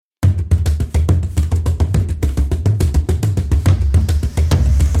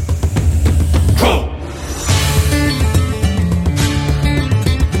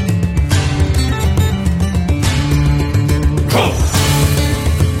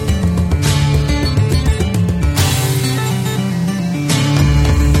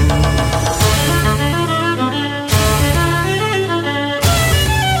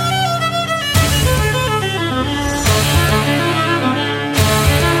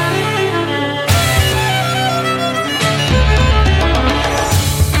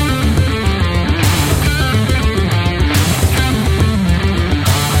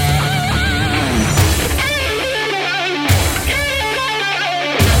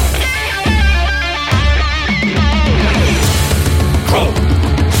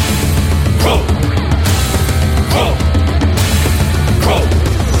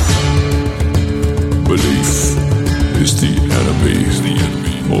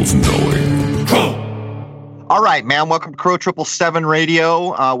worth knowing. All right, man. Welcome to Crow 777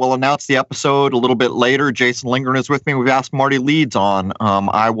 Radio. We'll announce the episode a little bit later. Jason Lingren is with me. We've asked Marty Leeds on.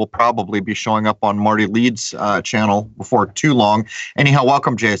 I will probably be showing up on Marty Leeds' channel before too long. Anyhow,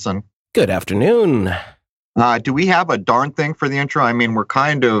 welcome, Jason. Good afternoon. Do we have a darn thing for the intro? I mean, we're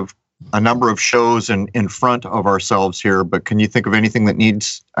kind of a number of shows in front of ourselves here, but can you think of anything that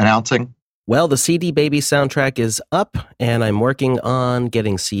needs announcing? Well, the CD Baby soundtrack is up, and I'm working on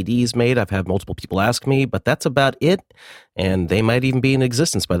getting CDs made. I've had multiple people ask me, but that's about it, and they might even be in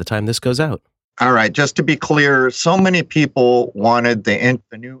existence by the time this goes out. All right, just to be clear, so many people wanted the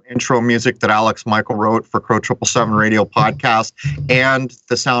new intro music that Alex Michael wrote for Crow 777 Radio podcast and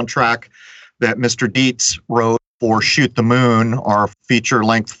the soundtrack that Mr. Dietz wrote for Shoot the Moon, our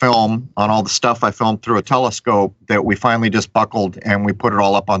feature-length film on all the stuff I filmed through a telescope that we finally just buckled and we put it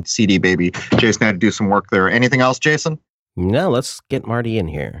all up on CD Baby. Jason had to do some work there. Anything else, Jason? No, let's get Marty in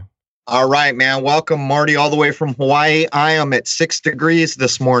here. All right, man. Welcome, Marty, all the way from Hawaii. I am at 6 degrees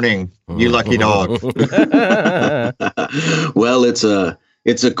this morning. You lucky dog. Well, it's a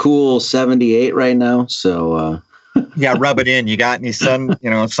cool 78 right now, so... Yeah, rub it in. You got any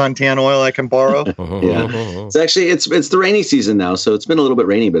suntan oil I can borrow? Yeah, it's the rainy season now, so it's been a little bit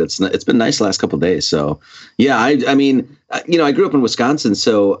rainy, but it's been nice the last couple of days. So yeah, I mean, I grew up in Wisconsin,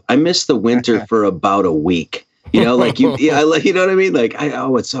 so I missed the winter for about a week. You know, like you know what I mean? Like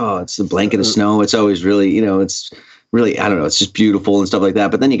it's a blanket of snow. It's always really, it's really, I don't know, it's just beautiful and stuff like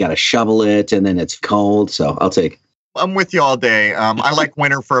that. But then you got to shovel it, and then it's cold. So I'll take. I'm with you all day. I like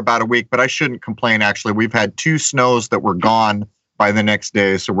winter for about a week, but I shouldn't complain, actually. We've had 2 snows that were gone by the next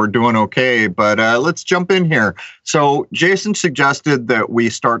day, so we're doing okay. But let's jump in here. So Jason suggested that we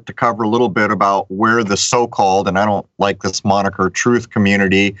start to cover a little bit about where the so-called, and I don't like this moniker, truth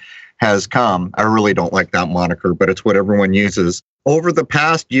community has come. I really don't like that moniker, but it's what everyone uses. Over the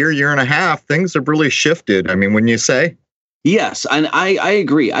past year and a half, things have really shifted. I mean, wouldn't you say? Yes, and I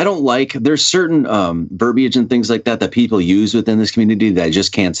agree. I don't like, there's certain verbiage and things like that people use within this community that I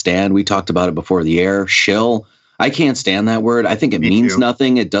just can't stand. We talked about it before the air. Shill. I can't stand that word. I think it means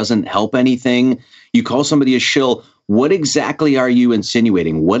nothing. It doesn't help anything. You call somebody a shill. What exactly are you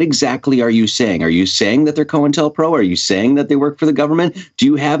insinuating? What exactly are you saying? Are you saying that they're COINTELPRO? Are you saying that they work for the government? Do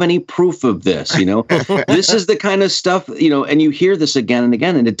you have any proof of this? This is the kind of stuff, and you hear this again and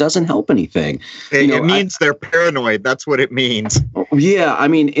again, and it doesn't help anything. It means they're paranoid. That's what it means. Yeah. I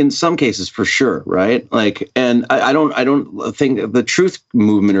mean, in some cases, for sure. Right. Like, and I don't think the truth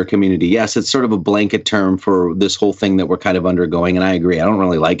movement or community, yes, it's sort of a blanket term for this whole thing that we're kind of undergoing. And I agree. I don't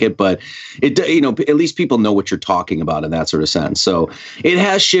really like it, but at least people know what you're talking about in that sort of sense. So it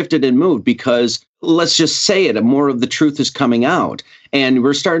has shifted and moved because, let's just say it, more of the truth is coming out. And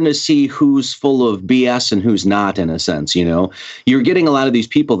we're starting to see who's full of BS and who's not, in a sense. You're getting a lot of these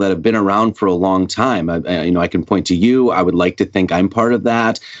people that have been around for a long time. I can point to you. I would like to think I'm part of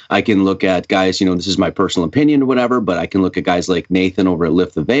that. I can look at guys, this is my personal opinion or whatever, but I can look at guys like Nathan over at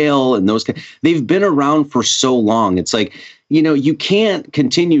Lift the Veil and those guys. They've been around for so long. It's like, you can't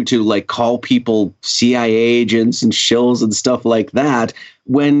continue to call people CIA agents and shills and stuff like that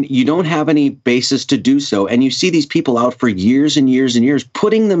when you don't have any basis to do so. And you see these people out for years and years and years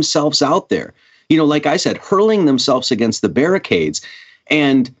putting themselves out there, like I said, hurling themselves against the barricades.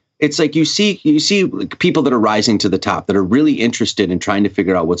 And it's like you see people that are rising to the top that are really interested in trying to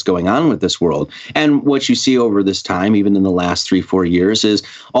figure out what's going on with this world. And what you see over this time, even in the last 3-4 years, is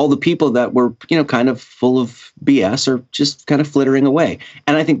all the people that were, kind of full of BS are just kind of flittering away.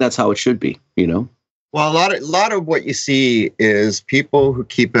 And I think that's how it should be, Well, a lot of what you see is people who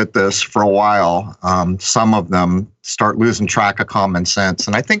keep at this for a while. Some of them start losing track of common sense.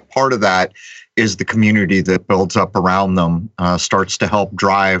 And I think part of that is the community that builds up around them starts to help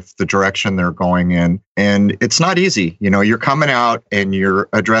drive the direction they're going in. And it's not easy. You're coming out and you're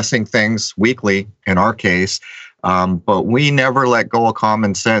addressing things weekly, in our case, but we never let go of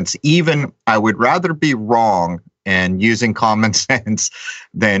common sense. Even I would rather be wrong and using common sense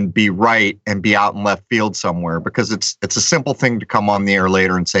than be right and be out in left field somewhere, because it's a simple thing to come on the air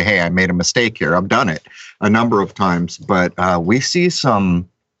later and say, hey, I made a mistake here. I've done it a number of times, but we see some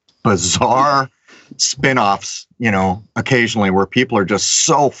bizarre spin-offs, occasionally where people are just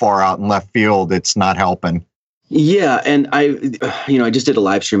so far out in left field, it's not helping. Yeah. And I just did a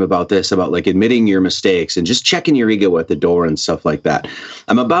live stream about this, about admitting your mistakes and just checking your ego at the door and stuff like that.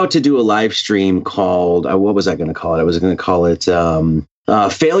 I'm about to do a live stream called, what was I going to call it? I was going to call it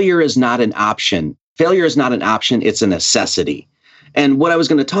Failure is Not an Option. Failure is not an option. It's a necessity. And what I was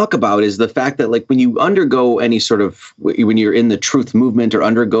going to talk about is the fact that when you undergo any sort of, when you're in the truth movement or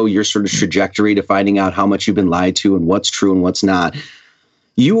undergo your sort of trajectory to finding out how much you've been lied to and what's true and what's not,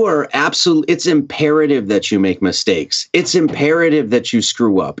 You are absolutely, it's imperative that you make mistakes. It's imperative that you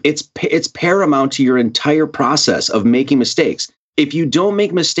screw up. It's paramount to your entire process of making mistakes. If you don't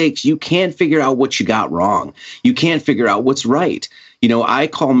make mistakes, you can't figure out what you got wrong. You can't figure out what's right. I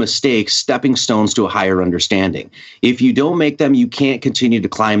call mistakes stepping stones to a higher understanding. If you don't make them, you can't continue to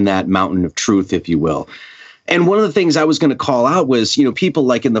climb that mountain of truth, if you will. And one of the things I was going to call out was, people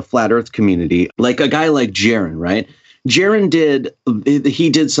like in the flat earth community, like a guy like Jaron, right? Jaron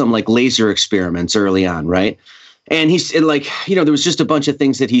did some like laser experiments early on, right? And he's like, there was just a bunch of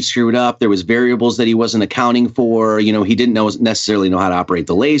things that he screwed up. There was variables that he wasn't accounting for. He didn't necessarily know how to operate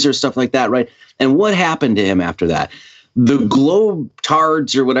the laser, stuff like that, right? And what happened to him after that? The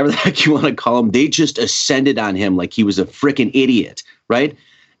globetards, or whatever the heck you want to call them, they just ascended on him like he was a freaking idiot, right?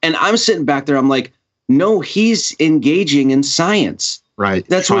 And I'm sitting back there, I'm like, no, he's engaging in science. Right.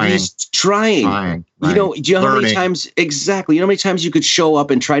 That's what he's trying. Right. Do you know how many times, exactly, how many times you could show up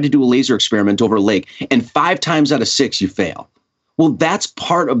and try to do a laser experiment over a lake, and 5 times out of 6 you fail? Well, that's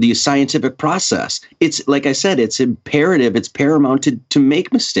part of the scientific process. It's like I said, it's imperative, it's paramount to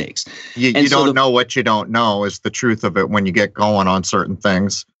make mistakes. You don't know what you don't know is the truth of it when you get going on certain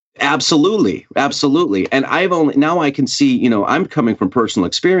things. Absolutely. Absolutely. And now I can see, I'm coming from personal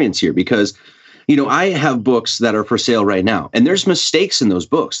experience here because I have books that are for sale right now, and there's mistakes in those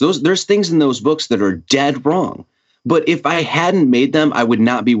books. There's things in those books that are dead wrong. But if I hadn't made them, I would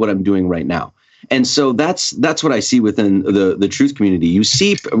not be what I'm doing right now. And so that's what I see within the truth community. You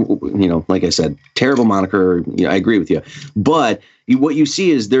see, like I said, terrible moniker. I agree with you. But what you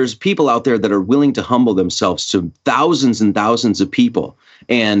see is there's people out there that are willing to humble themselves to thousands and thousands of people.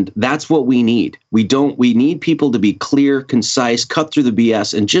 And that's what we need. We need people to be clear, concise, cut through the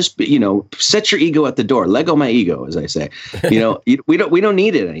BS, and just, set your ego at the door. Let go my ego, as I say. We don't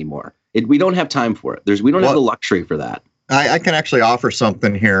need it anymore. We don't have time for it. We don't have the luxury for that. I can actually offer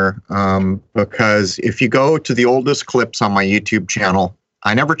something here because if you go to the oldest clips on my YouTube channel,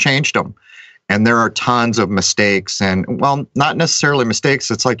 I never changed them. And there are tons of mistakes and, well, not necessarily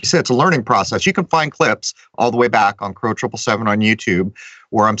mistakes. It's like you said, it's a learning process. You can find clips all the way back on Crow 777 on YouTube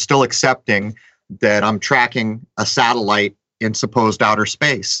where I'm still accepting that I'm tracking a satellite in supposed outer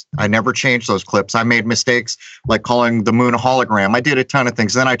space. I never changed those clips. I made mistakes like calling the moon a hologram. I did a ton of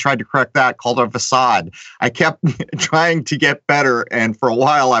things. Then I tried to correct that, called it a facade. I kept trying to get better, and for a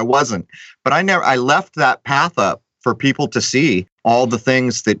while I wasn't. But I left that path up for people to see all the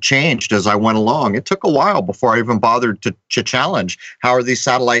things that changed as I went along. It took a while before I even bothered to challenge how are these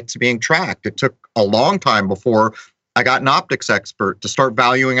satellites being tracked. It took a long time before I got an optics expert to start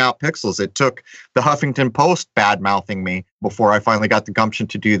valuing out pixels. It took the Huffington Post bad-mouthing me before I finally got the gumption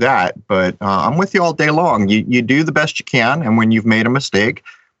to do that. But I'm with you all day long. You do the best you can, and when you've made a mistake,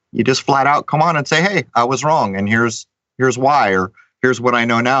 you just flat out come on and say, hey, I was wrong, and here's why, or here's what I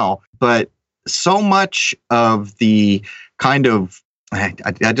know now. But so much of the kind of,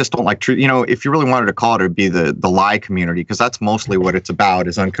 I just don't like truth. If you really wanted to call it, it'd be the lie community, because that's mostly what it's about,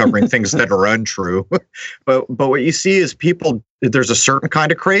 is uncovering things that are untrue. But what you see is people, there's a certain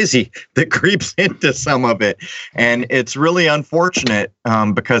kind of crazy that creeps into some of it. And it's really unfortunate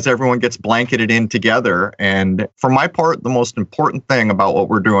because everyone gets blanketed in together. And for my part, the most important thing about what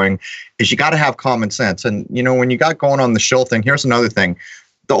we're doing is you got to have common sense. And, when you got going on the shill thing, here's another thing.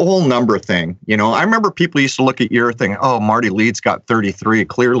 The whole number thing, I remember people used to look at your thing. Oh, Marty Leeds got 33.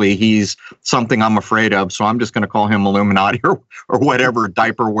 Clearly, he's something I'm afraid of. So I'm just going to call him Illuminati or whatever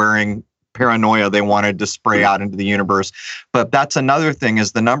diaper wearing paranoia they wanted to spray out into the universe. But that's another thing,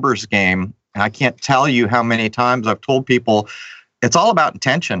 is the numbers game. And I can't tell you how many times I've told people it's all about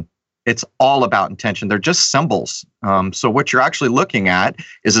intention. It's all about intention. They're just symbols. So what you're actually looking at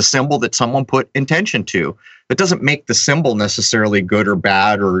is a symbol that someone put intention to. It doesn't make the symbol necessarily good or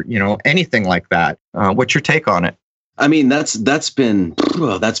bad or, anything like that. What's your take on it? I mean, that's been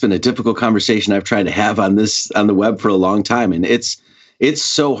a difficult conversation I've tried to have on the web for a long time. And it's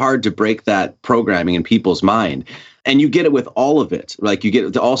so hard to break that programming in people's mind. And you get it with all of it. Like you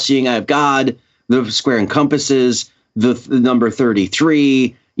get the all-seeing eye of God, the square and compasses, the number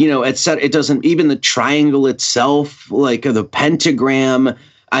 33, et cetera. It doesn't, even the triangle itself, like the pentagram.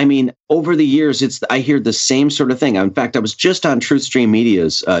 I mean, over the years, I hear the same sort of thing. In fact, I was just on TruthStream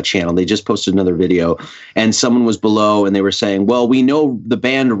Media's channel. They just posted another video, and someone was below, and they were saying, well, we know the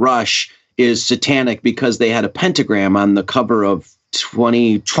band Rush is satanic because they had a pentagram on the cover of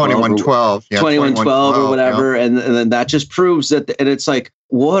 2112 or whatever. Yeah. And then that just proves that. And it's like,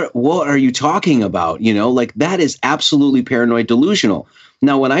 what are you talking about? Like that is absolutely paranoid delusional.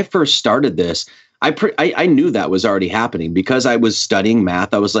 Now, when I first started this, I knew that was already happening because I was studying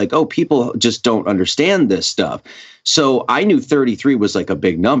math. I was like, oh, people just don't understand this stuff. So I knew 33 was like a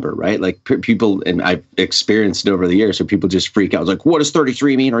big number, right? Like people, and I've experienced it over the years, so people just freak out. I was like, what does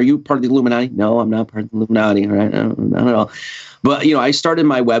 33 mean? Are you part of the Illuminati? No, I'm not part of the Illuminati, right? No, not at all. But, I started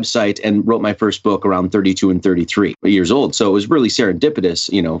my website and wrote my first book around 32 and 33 years old. So it was really serendipitous,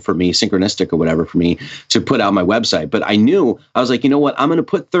 for me, synchronistic or whatever for me to put out my website. But I knew, I was like, you know what? I'm going to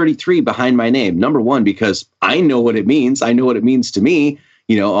put 33 behind my name. Number one, because I know what it means. I know what it means to me,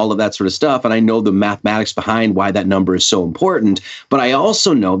 all of that sort of stuff. And I know the mathematics behind why that number is so important. But I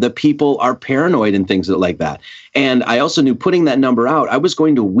also know that people are paranoid and things like that. And I also knew putting that number out, I was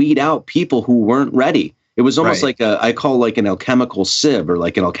going to weed out people who weren't ready. It was almost like I call like an alchemical sieve or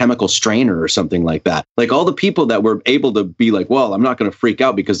like an alchemical strainer or something like that. Like all the people that were able to be like, well, I'm not going to freak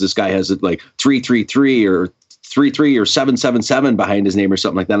out because this guy has like 333 or 33 or 777 behind his name or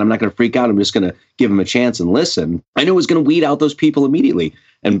something like that. I'm not going to freak out. I'm just going to give him a chance and listen. I knew it was going to weed out those people immediately.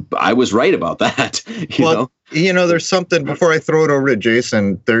 And I was right about that. You know, there's something, before I throw it over to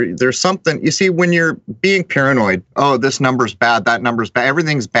Jason, there's something, you see, when you're being paranoid, oh, this number's bad, that number's bad,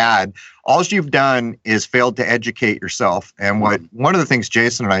 everything's bad. All you've done is failed to educate yourself. And one of the things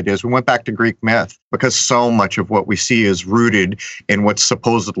Jason and I did is we went back to Greek myth, because so much of what we see is rooted in what's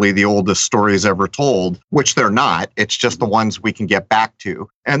supposedly the oldest stories ever told, which they're not. It's just the ones we can get back to.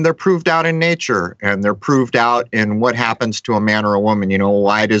 And they're proved out in nature, and they're proved out in what happens to a man or a woman.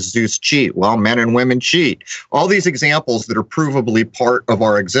 Why does Zeus cheat? Well, men and women cheat. All these examples that are provably part of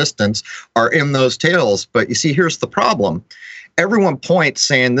our existence are in those tales. But you see, here's the problem. Everyone points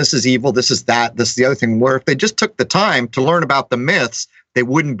saying this is evil, this is that, this is the other thing, where if they just took the time to learn about the myths, they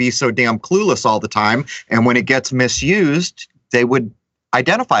wouldn't be so damn clueless all the time. And when it gets misused, they would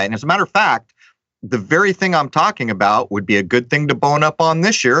identify it. And as a matter of fact, the very thing I'm talking about would be a good thing to bone up on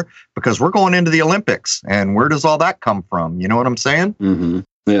this year, because we're going into the Olympics. And where does all that come from? You know what I'm saying? Mm-hmm.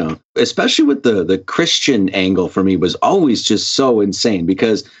 Yeah. Especially with the Christian angle for me was always just so insane,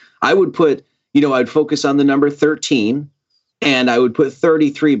 because I would put, I'd focus on the number 13 and I would put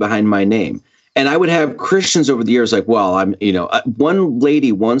 33 behind my name. And I would have Christians over the years like, well, one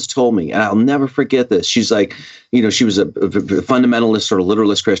lady once told me, and I'll never forget this. She's like, she was a fundamentalist or a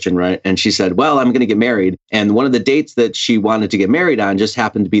literalist Christian, right? And she said, well, I'm going to get married. And one of the dates that she wanted to get married on just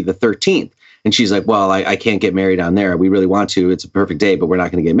happened to be the 13th. And she's like, well, I can't get married on there. We really want to. It's a perfect day, but we're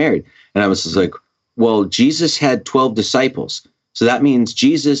not going to get married. And I was just like, well, Jesus had 12 disciples. So that means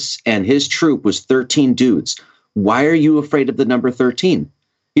Jesus and his troop was 13 dudes. Why are you afraid of the number 13?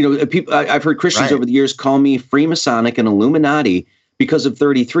 People, I've heard Christians over the years call me Freemasonic and Illuminati because of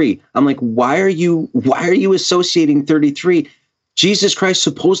 33. I'm like, why are you associating 33? Jesus Christ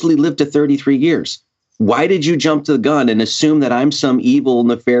supposedly lived to 33 years. Why did you jump to the gun and assume that I'm some evil,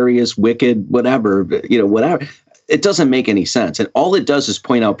 nefarious, wicked, whatever? It doesn't make any sense. And all it does is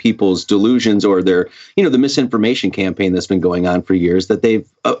point out people's delusions or their, the misinformation campaign that's been going on for years that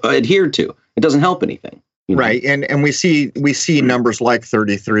they've adhered to. It doesn't help anything. Right. And we see numbers like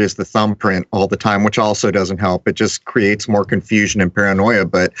 33 as the thumbprint all the time, which also doesn't help. It just creates more confusion and paranoia.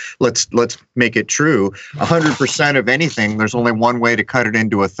 But let's make it true. 100% of anything, there's only one way to cut it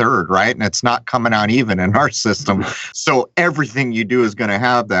into a third, right? And it's not coming out even in our system. So everything you do is going to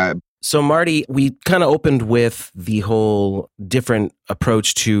have that. So, Marty, we kind of opened with the whole different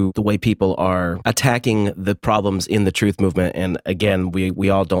approach to the way people are attacking the problems in the truth movement. And again, we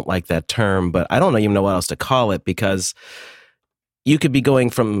all don't like that term, but I don't even know what else to call it, because you could be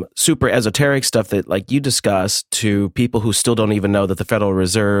going from super esoteric stuff that, like you discussed, to people who still don't even know that the Federal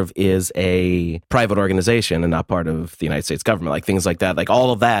Reserve is a private organization and not part of the United States government, like things like that. Like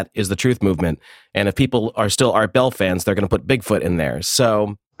all of that is the truth movement. And if people are still Art Bell fans, they're going to put Bigfoot in there.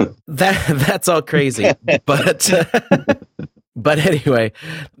 So that's all crazy. But anyway,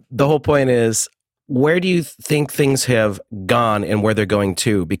 the whole point is, where do you think things have gone and where they're going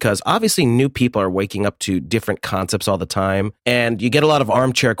to? Because obviously new people are waking up to different concepts all the time. And you get a lot of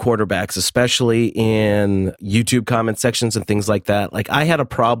armchair quarterbacks, especially in YouTube comment sections and things like that. Like I had a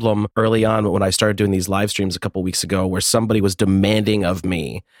problem early on when I started doing these live streams a couple weeks ago where somebody was demanding of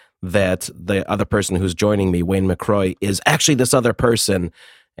me that the other person who's joining me, Wayne McCroy, is actually this other person.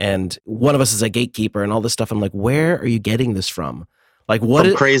 And one of us is a gatekeeper and all this stuff. I'm like, where are you getting this from? Like, what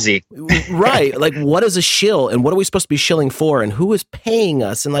is crazy? Right. Like, what is a shill and what are we supposed to be shilling for? And who is paying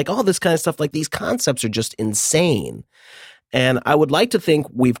us? And like all this kind of stuff. Like these concepts are just insane. And I would like to think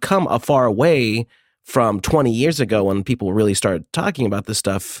we've come a far way from 20 years ago when people really started talking about this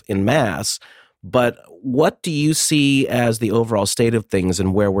stuff in mass. But what do you see as the overall state of things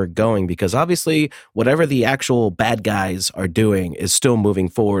and where we're going? Because obviously, whatever the actual bad guys are doing is still moving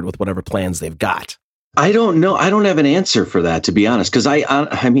forward with whatever plans they've got. I don't know. I don't have an answer for that, to be honest, because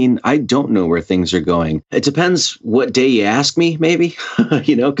I mean, I don't know where things are going. It depends what day you ask me, maybe,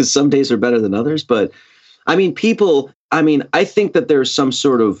 because some days are better than others. But I mean, I think that there's some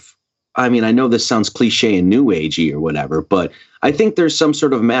sort of, I mean, I know this sounds cliche and new agey or whatever, but I think there's some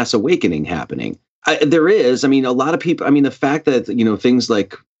sort of mass awakening happening. There is. I mean, a lot of people, I mean, the fact that, things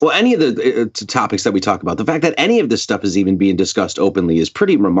like, well, any of the topics that we talk about, the fact that any of this stuff is even being discussed openly is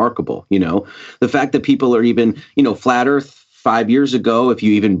pretty remarkable. The fact that people are even, flat earth 5 years ago, if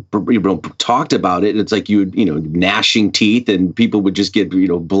you even talked about it, it's like gnashing teeth and people would just get,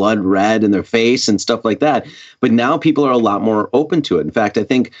 blood red in their face and stuff like that. But now people are a lot more open to it. In fact, I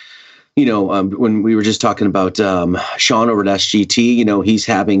think, when we were just talking about Sean over at SGT, he's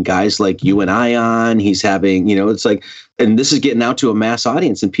having guys like you and I on. He's having, it's like, and this is getting out to a mass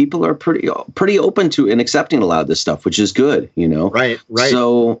audience, and people are pretty open to and accepting a lot of this stuff, which is good, Right.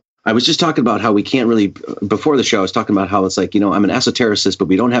 So I was just talking about how we can't really, before the show, I was talking about how it's like, I'm an esotericist, but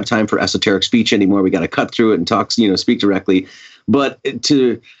we don't have time for esoteric speech anymore. We got to cut through it and talk, speak directly. But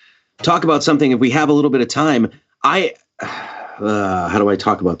to talk about something, if we have a little bit of time, how do I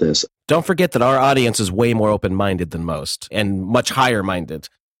talk about this? Don't forget that our audience is way more open-minded than most and much higher-minded.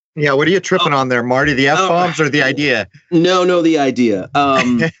 Yeah, what are you tripping on there, Marty? The F-bombs or the idea? No, the idea.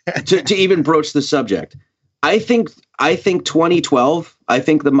 To even broach the subject. I think 2012, I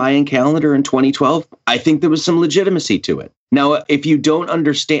think the Mayan calendar in 2012, I think there was some legitimacy to it. Now, if you don't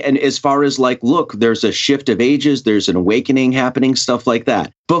understand, and as far as like, look, there's a shift of ages, there's an awakening happening, stuff like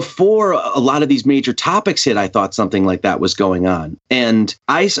that. Before a lot of these major topics hit, I thought something like that was going on. And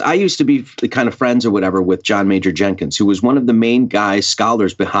I used to be kind of friends or whatever with John Major Jenkins, who was one of the main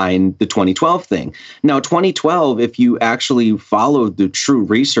scholars behind the 2012 thing. Now, 2012, if you actually followed the true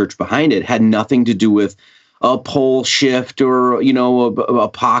research behind it, had nothing to do with a pole shift or,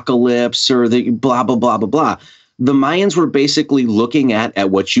 apocalypse or the blah, blah, blah, blah, blah. The Mayans were basically looking at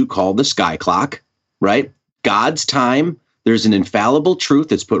what you call the sky clock, right? God's time. There's an infallible truth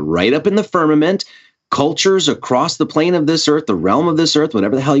that's put right up in the firmament. Cultures across the plane of this earth, the realm of this earth,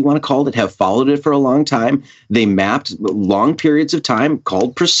 whatever the hell you want to call it, have followed it for a long time. They mapped long periods of time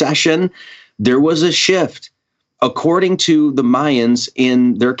called precession. There was a shift. According to the Mayans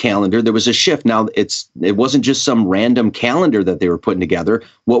in their calendar, there was a shift. Now, it wasn't just some random calendar that they were putting together.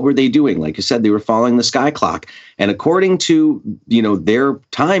 What were they doing? Like I said, they were following the sky clock. And according to, their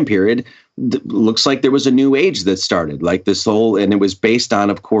time period, looks like there was a new age that started, like this whole, and it was based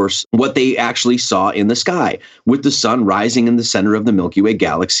on, of course, what they actually saw in the sky with the sun rising in the center of the Milky Way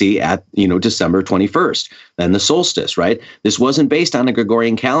galaxy at, December 21st, then the solstice, right? This wasn't based on a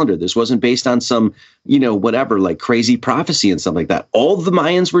Gregorian calendar. This wasn't based on some, whatever, like crazy prophecy and stuff like that. All the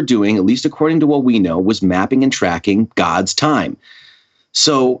Mayans were doing, at least according to what we know, was mapping and tracking God's time.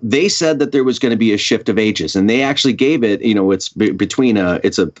 So they said that there was going to be a shift of ages, and they actually gave it, it's between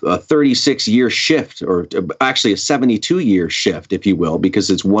it's a 36-year shift, or actually a 72-year shift, if you will, because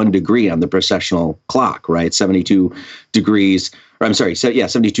it's 1 degree on the precessional clock, right? 72 degrees, or I'm sorry,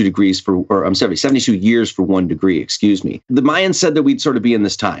 72 degrees 72 years for 1 degree, excuse me. The Mayans said that we'd sort of be in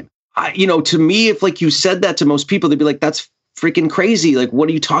this time. To me, if like you said that to most people, they'd be like, that's freaking crazy. Like, what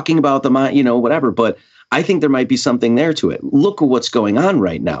are you talking about? Whatever. But I think there might be something there to it. Look at what's going on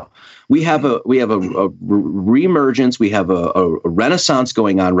right now. We have a reemergence. We have a renaissance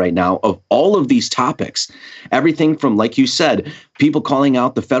going on right now of all of these topics. Everything from, like you said, people calling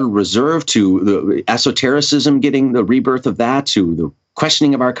out the Federal Reserve, to the esotericism getting the rebirth of that, to the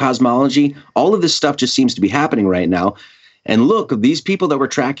questioning of our cosmology. All of this stuff just seems to be happening right now. And look, these people that were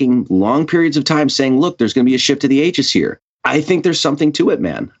tracking long periods of time saying, look, there's going to be a shift of the ages here. I think there's something to it,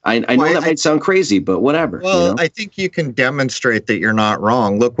 man. I know that might sound crazy, but whatever. Well, I think you can demonstrate that you're not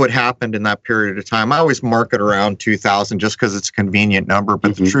wrong. Look what happened in that period of time. I always mark it around 2000 just because it's a convenient number.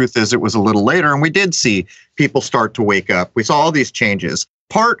 But the truth is it was a little later, and we did see people start to wake up. We saw all these changes.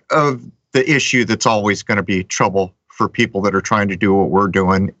 Part of the issue that's always going to be trouble for people that are trying to do what we're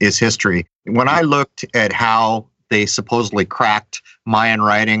doing is history. When I looked at how they supposedly cracked Mayan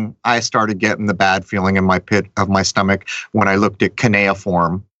writing, I started getting the bad feeling in my pit of my stomach when I looked at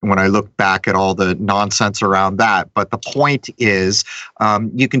cuneiform, when I looked back at all the nonsense around that. But the point is,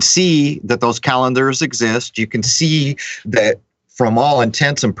 you can see that those calendars exist. You can see that from all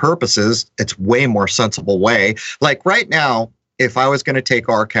intents and purposes, it's way more sensible way. Like right now, if I was going to take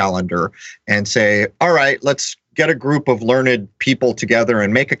our calendar and say, all right, let's get a group of learned people together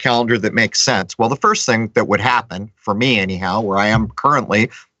and make a calendar that makes sense. Well, the first thing that would happen, for me anyhow, where I am currently,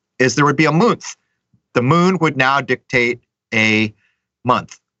 is there would be a month. The moon would now dictate a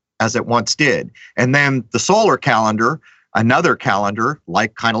month, as it once did. And then the solar calendar another calendar,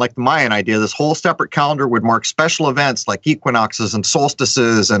 kind of like the Mayan idea. This whole separate calendar would mark special events like equinoxes and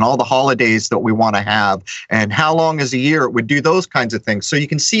solstices and all the holidays that we want to have. And how long is a year? It would do those kinds of things. So you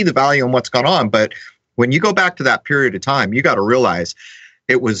can see the value in what's gone on. But when you go back to that period of time, you got to realize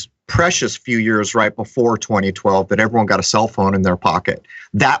it was precious few years right before 2012 that everyone got a cell phone in their pocket.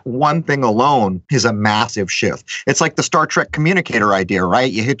 That one thing alone is a massive shift. It's like the Star Trek communicator idea, right?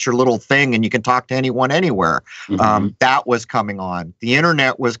 You hit your little thing and you can talk to anyone anywhere. That was coming on. The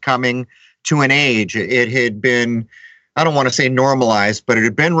internet was coming to an age. It had been, I don't want to say normalized, but it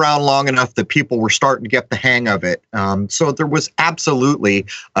had been around long enough that people were starting to get the hang of it. So there was absolutely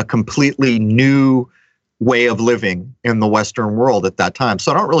a completely new way of living in the Western world at that time.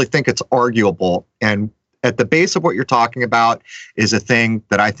 So I don't really think it's arguable. And at the base of what you're talking about is a thing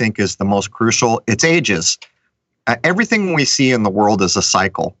that I think is the most crucial. It's ages. Everything we see in the world is a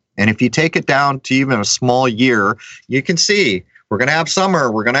cycle. And if you take it down to even a small year, you can see we're going to have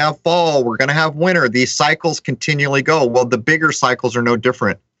summer, we're going to have fall, we're going to have winter. These cycles continually go. Well, the bigger cycles are no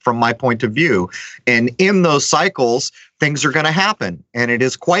different from my point of view. And in those cycles, things are going to happen. And it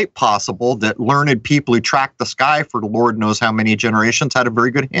is quite possible that learned people who track the sky for the Lord knows how many generations had a very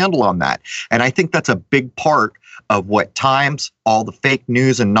good handle on that. And I think that's a big part of what times all the fake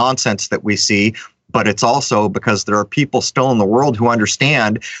news and nonsense that we see. But it's also because there are people still in the world who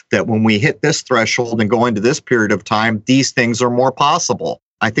understand that when we hit this threshold and go into this period of time, these things are more possible.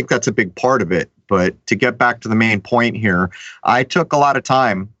 I think that's a big part of it. But to get back to the main point here, I took a lot of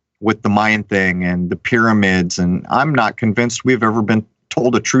time with the Mayan thing and the pyramids, and I'm not convinced we've ever been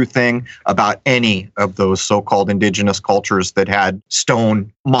told a true thing about any of those so-called indigenous cultures that had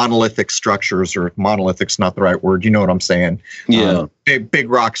stone monolithic structures, or monolithic's not the right word. You know what I'm saying? Yeah. Big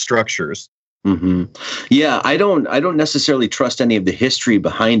rock structures. Mm-hmm. Yeah, I don't necessarily trust any of the history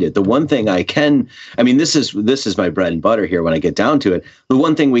behind it. The one thing this is my bread and butter here when I get down to it. The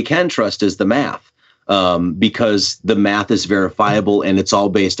one thing we can trust is the math. Because the math is verifiable and it's all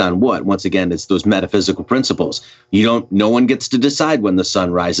based on what? Once again, it's those metaphysical principles. No one gets to decide when the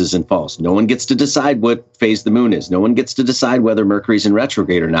sun rises and falls. No one gets to decide what phase the moon is. No one gets to decide whether Mercury's in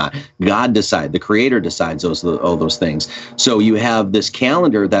retrograde or not. God decides, the creator decides all those things. So you have this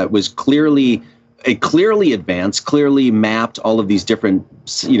calendar that was clearly advanced, clearly mapped all of these different,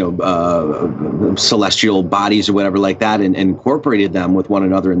 celestial bodies or whatever like that, and incorporated them with one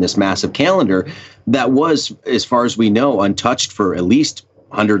another in this massive calendar that was, as far as we know, untouched for at least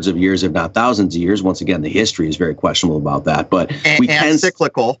hundreds of years, if not thousands of years. Once again, the history is very questionable about that, but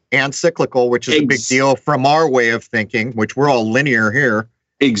cyclical, which is a big deal from our way of thinking, which we're all linear here.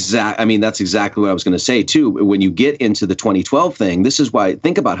 That's exactly what I was going to say, too. When you get into the 2012 thing, this is why,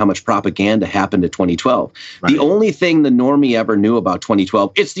 think about how much propaganda happened at 2012. Right. The only thing the normie ever knew about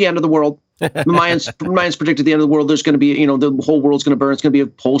 2012, it's the end of the world. The Mayans predicted the end of the world. There's going to be, the whole world's going to burn. It's going to be a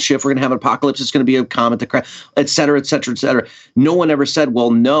pole shift. We're going to have an apocalypse. It's going to be a comet that crashes, et cetera, et cetera, et cetera. No one ever said, well,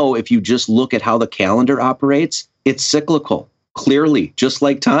 no, if you just look at how the calendar operates, it's cyclical, clearly, just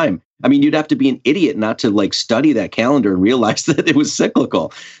like time. I mean, you'd have to be an idiot not to study that calendar and realize that it was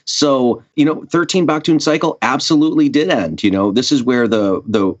cyclical. So, 13 Baktun cycle absolutely did end. This is where the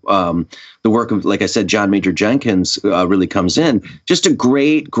work of, like I said, John Major Jenkins really comes in. Just a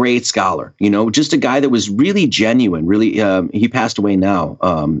great scholar, just a guy that was really genuine, really, he passed away now,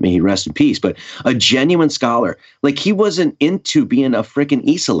 may he rest in peace, but a genuine scholar. He wasn't into being a freaking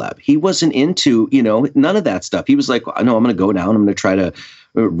e-celeb. He wasn't into, none of that stuff. He was like, no, I'm going to go down. I'm going to try to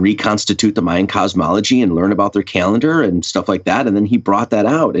reconstitute the Mayan cosmology and learn about their calendar and stuff like that. And then he brought that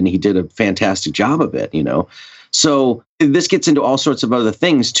out and he did a fantastic job of it, So this gets into all sorts of other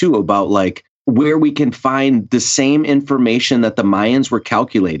things too, about where we can find the same information that the Mayans were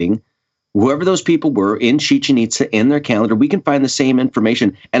calculating, whoever those people were in Chichen Itza in their calendar, we can find the same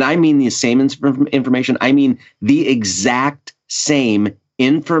information. And I mean the same information. I mean the exact same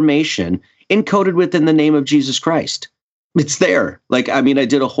information encoded within the name of Jesus Christ. It's there. I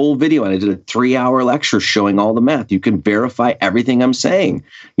did a whole video and I did a 3-hour lecture showing all the math. You can verify everything I'm saying.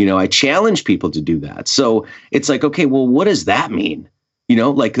 I challenge people to do that. So it's okay, well, what does that mean?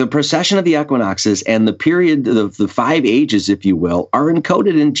 The precession of the equinoxes and the period of the 5 ages, if you will, are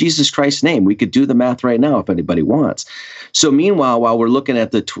encoded in Jesus Christ's name. We could do the math right now if anybody wants. So meanwhile, while we're looking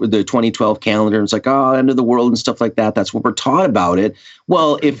at the 2012 calendar, it's end of the world and stuff like that. That's what we're taught about it.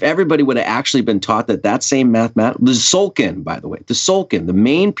 Well, if everybody would have actually been taught that same the Tzolk'in, by the way, the Tzolk'in, the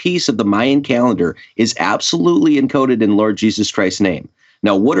main piece of the Mayan calendar, is absolutely encoded in Lord Jesus Christ's name.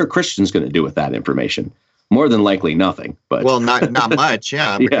 Now, what are Christians going to do with that information? More than likely nothing, but well, not much,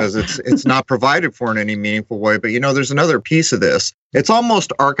 yeah, because it's not provided for in any meaningful way. But there's another piece of this. It's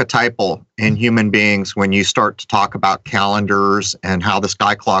almost archetypal in human beings when you start to talk about calendars and how the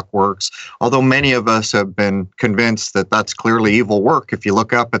sky clock works. Although many of us have been convinced that that's clearly evil work if you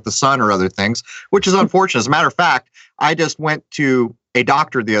look up at the sun or other things, which is unfortunate. As a matter of fact, I just went to a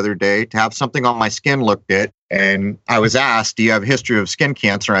doctor the other day to have something on my skin looked at. And I was asked, do you have a history of skin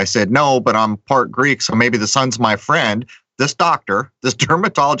cancer? I said, no, but I'm part Greek, so maybe the sun's my friend. This doctor, this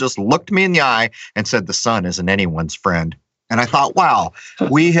dermatologist looked me in the eye and said, the sun isn't anyone's friend. And I thought, wow,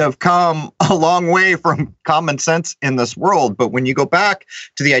 we have come a long way from common sense in this world. But when you go back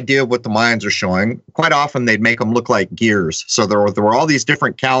to the idea of what the Mayans are showing, quite often they'd make them look like gears. So there were all these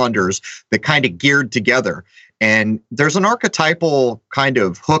different calendars that kind of geared together. And there's an archetypal kind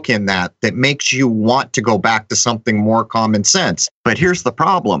of hook in that makes you want to go back to something more common sense. But here's the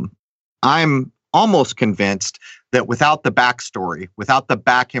problem. I'm almost convinced that without the backstory, without the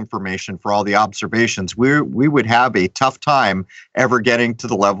back information for all the observations, we would have a tough time ever getting to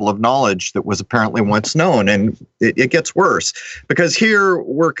the level of knowledge that was apparently once known. And it gets worse because here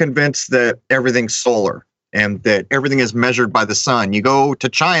we're convinced that everything's solar and that everything is measured by the sun. You go to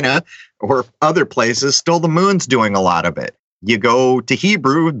China or other places, still the moon's doing a lot of it. You go to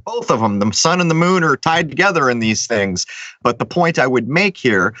Hebrew, both of them, the sun and the moon are tied together in these things. But the point I would make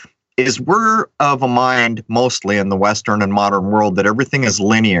here is we're of a mind, mostly in the Western and modern world, that everything is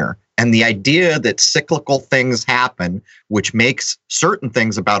linear. And the idea that cyclical things happen, which makes certain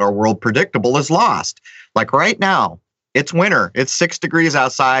things about our world predictable, is lost. Like right now, it's winter, it's 6 degrees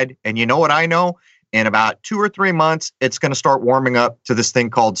outside. And you know what I know? In about 2 or 3 months, it's going to start warming up to this thing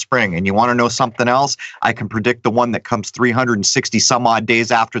called spring. And you want to know something else? I can predict the one that comes 360 some odd days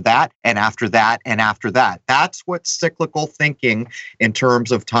after that, and after that, and after that. That's what cyclical thinking in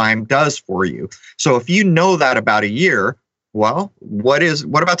terms of time does for you. So if you know that about a year, well, what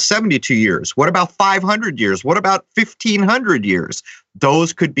about 72 years? What about 500 years? What about 1,500 years?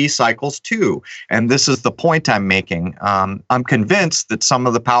 Those could be cycles too. And this is the point I'm making. I'm convinced that some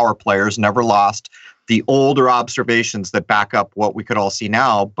of the power players never lost the older observations that back up what we could all see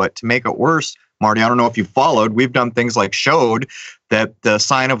now. But to make it worse, Marty, I don't know if you followed, we've done things like showed that the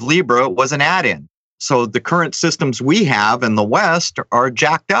sign of Libra was an add-in. So the current systems we have in the West are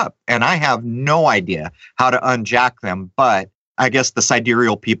jacked up, and I have no idea how to unjack them. But I guess the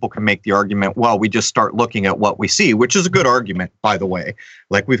sidereal people can make the argument, well, we just start looking at what we see, which is a good argument, by the way.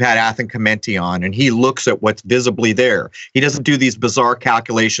 Like we've had Athen Clementi on, and he looks at what's visibly there. He doesn't do these bizarre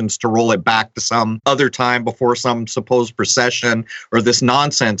calculations to roll it back to some other time before some supposed precession or this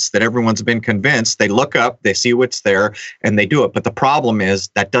nonsense that everyone's been convinced. They look up, they see what's there, and they do it. But the problem is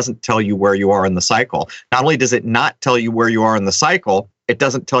that doesn't tell you where you are in the cycle. Not only does it not tell you where you are in the cycle, it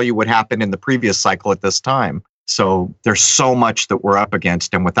doesn't tell you what happened in the previous cycle at this time. So there's so much that we're up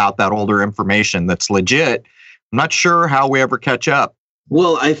against. And without that older information that's legit, I'm not sure how we ever catch up.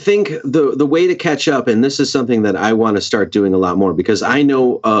 Well, I think the way to catch up, and this is something that I want to start doing a lot more, because I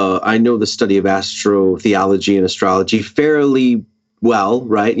know the study of astrotheology and astrology fairly well,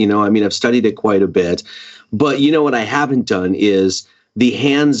 right? I've studied it quite a bit. But what I haven't done is the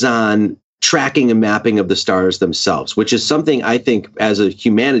hands-on tracking and mapping of the stars themselves, which is something I think as a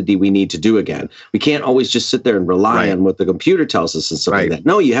humanity we need to do again. We can't always just sit there and rely on what the computer tells us and stuff like that.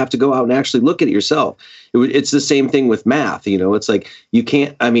 No, you have to go out and actually look at it yourself. It's the same thing with math. It's like you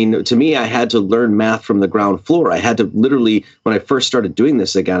can't, to me, I had to learn math from the ground floor. I had to literally, when I first started doing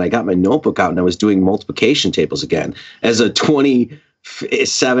this again, I got my notebook out and I was doing multiplication tables again. As a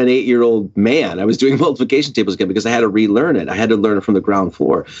 7-8-year-old man, I was doing multiplication tables again because I had to relearn it. I had to learn it from the ground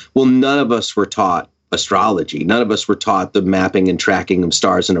floor. Well, none of us were taught astrology. None of us were taught the mapping and tracking of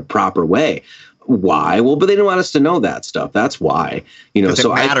stars in a proper way. Why? Well, but they didn't want us to know that stuff. That's why.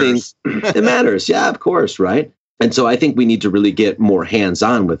 So I think it matters. Yeah, of course, right? And so I think we need to really get more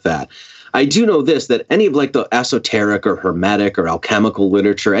hands-on with that. I do know this, that any of like the esoteric or hermetic or alchemical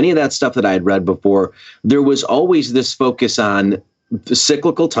literature, any of that stuff that I had read before, there was always this focus on the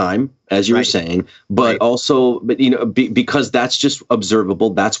cyclical time, as you were saying, but also, because that's just observable.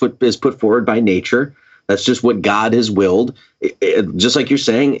 That's what is put forward by nature. That's just what God has willed. Just like you're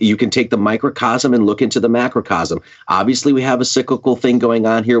saying, you can take the microcosm and look into the macrocosm. Obviously, we have a cyclical thing going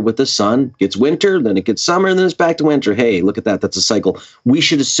on here with the sun. It's winter, then it gets summer, and then it's back to winter. Hey, look at that. That's a cycle. We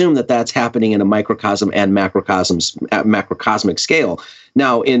should assume that that's happening in a microcosm and macrocosmic scale.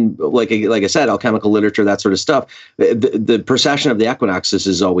 Now, in like I said, alchemical literature, that sort of stuff, the precession of the equinoxes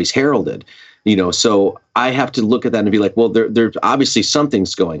is always heralded. So I have to look at that and be like, well, there's obviously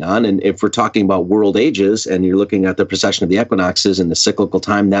something's going on. And if we're talking about world ages and you're looking at the precession of the equinoxes and the cyclical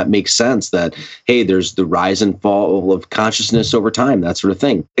time, that makes sense that, hey, there's the rise and fall of consciousness over time, that sort of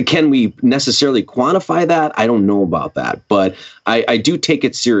thing. Can we necessarily quantify that? I don't know about that, but I do take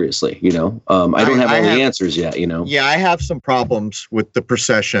it seriously. I don't have all the answers yet. Yeah, I have some problems with the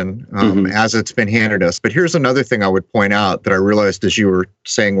procession as it's been handed us. But here's another thing I would point out that I realized as you were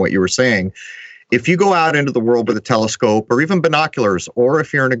saying what you were saying. If you go out into the world with a telescope or even binoculars, or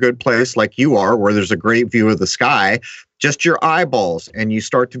if you're in a good place like you are, where there's a great view of the sky, just your eyeballs, and you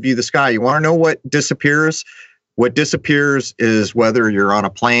start to view the sky, you want to know what disappears? What disappears is whether you're on a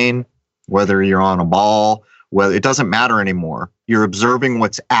plane, whether you're on a ball, whether it doesn't matter anymore. You're observing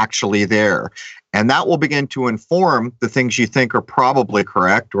what's actually there. And that will begin to inform the things you think are probably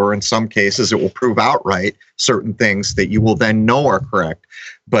correct, or in some cases, it will prove outright certain things that you will then know are correct.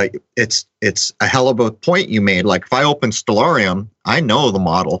 But it's a hell of a point you made. Like if I open Stellarium, I know the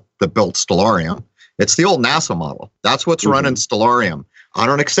model that built Stellarium. It's the old NASA model. That's what's running Stellarium. I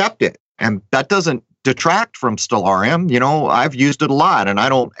don't accept it. And that doesn't detract from Stellarium. I've used it a lot, and I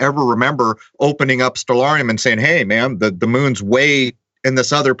don't ever remember opening up Stellarium and saying, hey, man, the moon's way in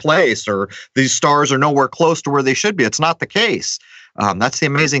this other place, or these stars are nowhere close to where they should be. It's not the case. That's the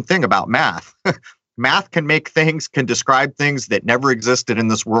amazing thing about math. Math can describe things that never existed in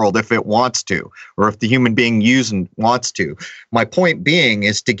this world if it wants to, or if the human being wants to. My point being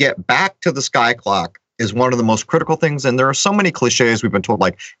is to get back to the sky clock is one of the most critical things. And there are so many cliches we've been told,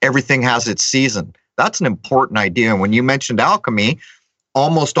 like everything has its season. That's an important idea. And when you mentioned alchemy,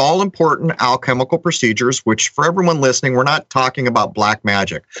 almost all important alchemical procedures, which for everyone listening, we're not talking about black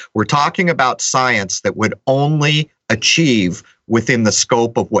magic. We're talking about science that would only achieve within the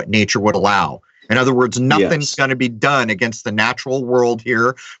scope of what nature would allow. In other words, nothing's going to be done against the natural world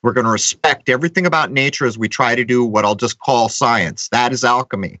here. We're going to respect everything about nature as we try to do what I'll just call science. That is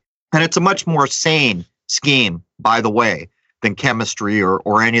alchemy. And it's a much more sane scheme, by the way, than chemistry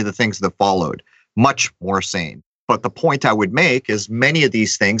or any of the things that followed. Much more sane. But the point I would make is many of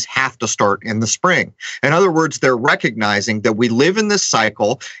these things have to start in the spring. In other words, they're recognizing that we live in this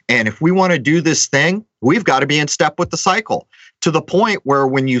cycle, and if we want to do this thing, we've got to be in step with the cycle. To the point where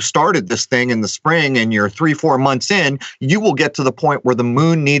when you started this thing in the spring and you're 3-4 months in, you will get to the point where the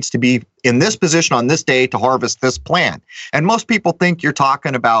moon needs to be in this position on this day to harvest this plant. And most people think you're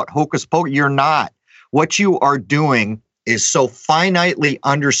talking about hocus pocus. You're not. What you are doing is so finitely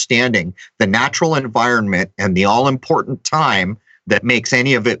understanding the natural environment and the all-important time that makes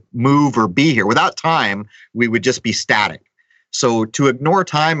any of it move or be here. Without time, we would just be static. So to ignore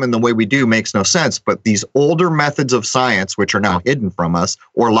time in the way we do makes no sense. But these older methods of science, which are now hidden from us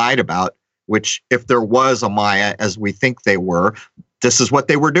or lied about, which if there was a Maya as we think they were, this is what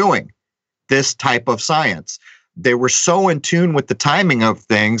they were doing, this type of science. They were so in tune with the timing of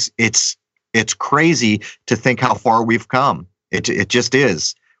things, it's crazy to think how far we've come. It just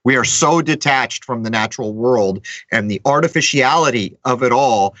is. We are so detached from the natural world, and the artificiality of it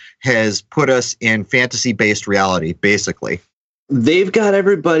all has put us in fantasy-based reality, basically. They've got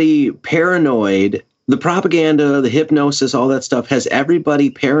everybody paranoid. The propaganda, the hypnosis, all that stuff has everybody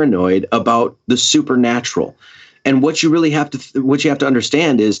paranoid about the supernatural. And what you have to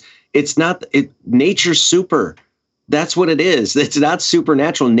understand is nature's super. That's what it is. It's not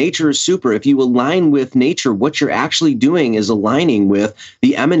supernatural. Nature is super. If you align with nature, what you're actually doing is aligning with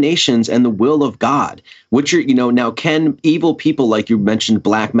the emanations and the will of God. Now, can evil people, like you mentioned,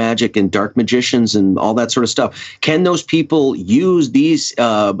 black magic and dark magicians and all that sort of stuff, can those people use these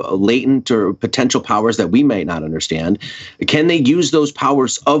latent or potential powers that we might not understand? Can they use those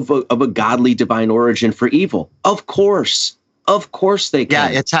powers of a godly divine origin for evil? Of course. Of course they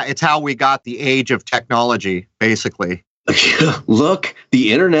can. Yeah, it's how we got the age of technology, basically. Look,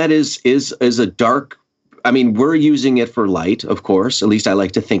 the internet is a dark. I mean, we're using it for light, of course. At least I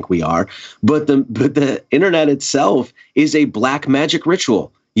like to think we are. But the internet itself is a black magic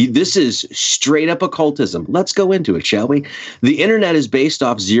ritual. This is straight up occultism. Let's go into it, shall we? The internet is based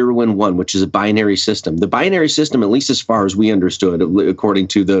off 0 and 1, which is a binary system. The binary system, at least as far as we understood, according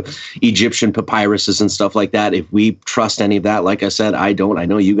to the Egyptian papyruses and stuff like that, if we trust any of that, like I said, I don't. I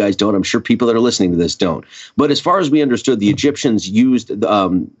know you guys don't. I'm sure people that are listening to this don't. But as far as we understood, the Egyptians used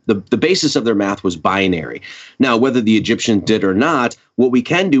the basis of their math was binary. Now, whether the Egyptians did or not, what we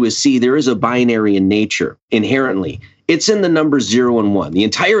can do is see there is a binary in nature inherently. It's in the numbers 0 and 1. The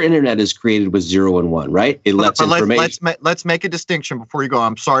entire internet is created with 0 and 1, right? It lets information. Let's make a distinction before you go.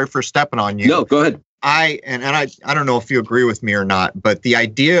 I'm sorry for stepping on you. No, go ahead. I don't know if you agree with me or not, but the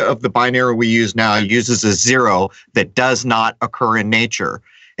idea of the binary we use now uses a 0 that does not occur in nature.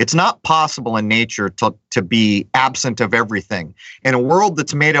 It's not possible in nature to be absent of everything. In a world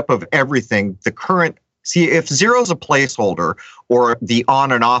that's made up of everything, the current See, if zero is a placeholder or the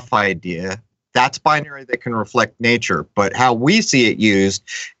on and off idea, that's binary that can reflect nature. But how we see it used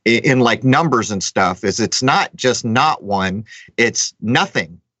in like numbers and stuff is it's not just not one, it's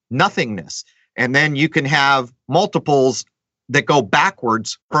nothing, nothingness. And then you can have multiples that go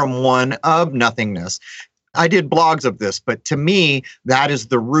backwards from one of nothingness. I did blogs of this, but to me, that is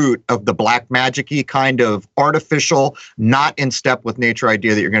the root of the black magic-y kind of artificial, not in step with nature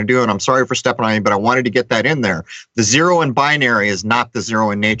idea that you're going to do. And I'm sorry for stepping on you, but I wanted to get that in there. The zero in binary is not the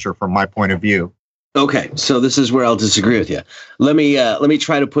zero in nature from my point of view. Okay, so this is where I'll disagree with you. Let me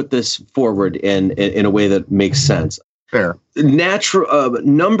try to put this forward in a way that makes sense. Fair. Natural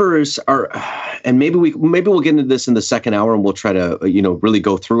numbers are, and maybe we'll get into this in the second hour, and we'll try to really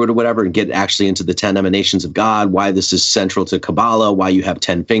go through it or whatever, and get actually into the 10 emanations of God, why this is central to Kabbalah, why you have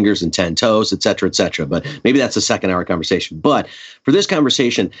 10 fingers and 10 toes, et cetera, et cetera. But maybe that's a second hour conversation. But for this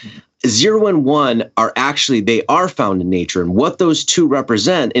conversation, 0 and 1 are actually, they are found in nature, and what those two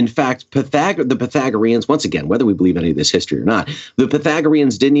represent. In fact, the Pythagoreans, once again, whether we believe any of this history or not, the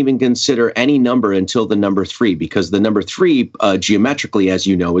Pythagoreans didn't even consider any number until the number 3, because the number 3 geometrically, as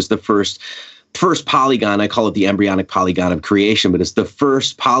you know, is the first polygon. I call it the embryonic polygon of creation, but it's the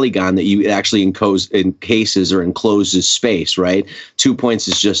first polygon that you actually encases or encloses space, right? 2 points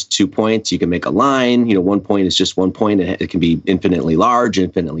is just 2 points. You can make a line, 1 point is just 1 point. It can be infinitely large,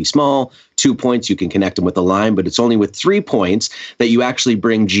 infinitely small. 2 points, you can connect them with a line, but it's only with 3 points that you actually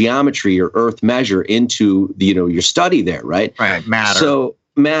bring geometry or earth measure into your study there, right? Right, matter. So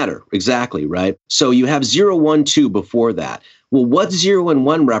matter, exactly, right? So you have 0, 1, 2 before that. Well, what 0 and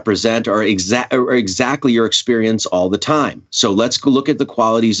 1 represent are exactly your experience all the time. So let's go look at the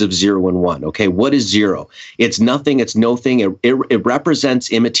qualities of 0 and 1. Okay, what is 0? It's nothing, it's no thing. It represents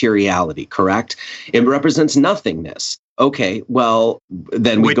immateriality, correct? It represents nothingness. Okay, well,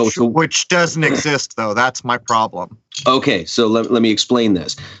 then we go to... Which doesn't exist, though. That's my problem. Okay, so let me explain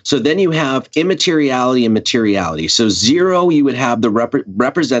this. So then you have immateriality and materiality. So 0, you would have the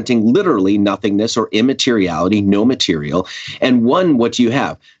representing literally nothingness or immateriality, no material. And 1, what do you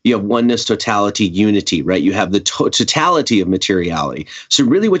have? You have oneness, totality, unity, right? You have the totality of materiality. So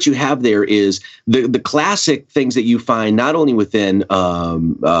really what you have there is the classic things that you find not only within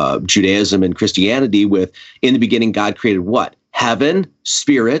Judaism and Christianity with, in the beginning, God created what? Heaven,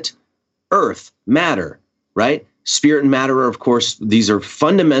 spirit, earth, matter, right? Spirit and matter are, of course, these are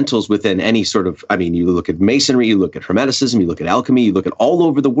fundamentals within any sort of, you look at Masonry, you look at Hermeticism, you look at alchemy, you look at all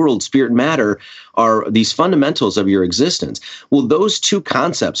over the world, spirit and matter are these fundamentals of your existence. Well, those two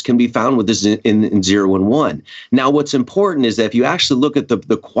concepts can be found with this in 0 and 1. Now, what's important is that if you actually look at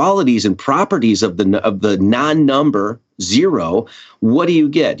the qualities and properties of the non-number 0, what do you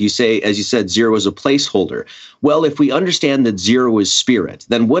get? You say, as you said, 0 is a placeholder. Well, if we understand that 0 is spirit,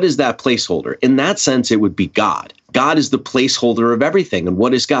 then what is that placeholder? In that sense, it would be God. God is the placeholder of everything. And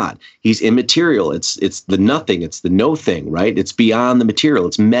what is God? He's immaterial. It's the nothing. It's the no thing, right? It's beyond the material.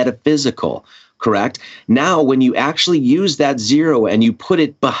 It's metaphysical, correct? Now, when you actually use that 0 and you put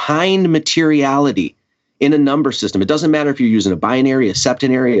it behind materiality, in a number system, it doesn't matter if you're using a binary, a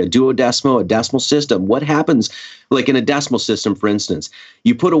septenary, a duodecimal, a decimal system. What happens, like in a decimal system, for instance,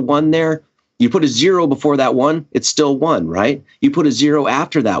 you put a 1 there, you put a 0 before that 1, it's still 1, right? You put a 0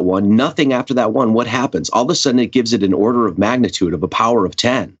 after that 1, nothing after that 1, what happens? All of a sudden, it gives it an order of magnitude of a power of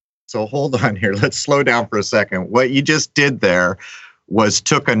 10. So hold on here. Let's slow down for a second. What you just did there was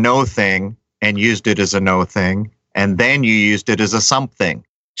took a no thing and used it as a no thing, and then you used it as a something.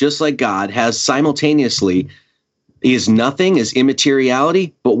 Just like God has simultaneously is nothing, is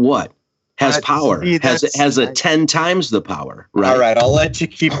immateriality, but what? Has power, has a 10 times the power, right? All right, I'll let you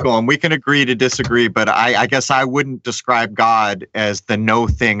keep going. We can agree to disagree, but I guess I wouldn't describe God as the no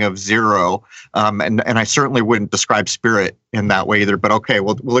thing of 0, and I certainly wouldn't describe spirit in that way either, but okay,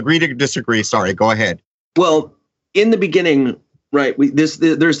 we'll agree to disagree. Sorry, go ahead. Well, in the beginning, right, there's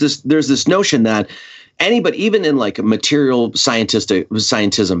this notion that anybody, even in like a material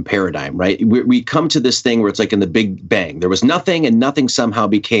scientism paradigm, right? We come to this thing where it's like in the Big Bang, there was nothing and nothing somehow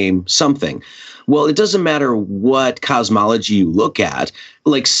became something. Well, it doesn't matter what cosmology you look at,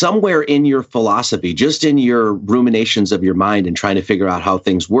 like somewhere in your philosophy, just in your ruminations of your mind and trying to figure out how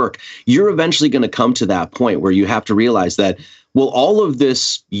things work, you're eventually going to come to that point where you have to realize that, well, all of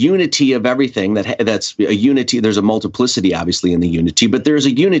this unity of everything, that's a unity, there's a multiplicity, obviously, in the unity, but there's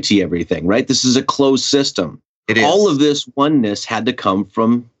a unity everything, right? This is a closed system. It is. All of this oneness had to come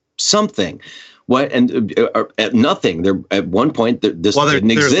from something. What and at nothing. There at one point, this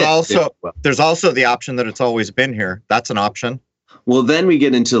didn't exist. There's also the option that it's always been here. That's an option. Well, then we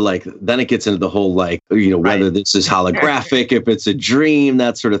get into then it gets into the whole whether this is holographic, if it's a dream,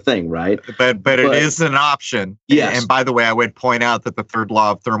 that sort of thing, right? But it is an option. Yes. And by the way, I would point out that the third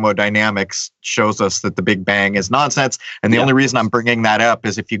law of thermodynamics shows us that the Big Bang is nonsense. And the only reason I'm bringing that up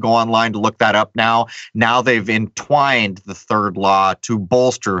is if you go online to look that up now they've entwined the third law to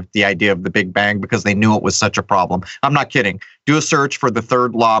bolster the idea of the Big Bang because they knew it was such a problem. I'm not kidding. Do a search for the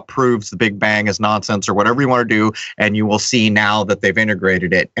third law proves the Big Bang is nonsense or whatever you want to do, and you will see now that they've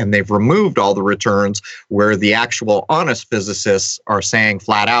integrated it and they've removed all the returns where the actual honest physicists are saying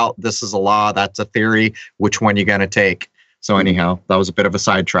flat out, this is a law, that's a theory, which one you going to take? So anyhow, that was a bit of a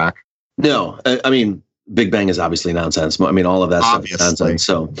sidetrack. No, I mean, Big Bang is obviously nonsense. I mean, all of that stuff is nonsense.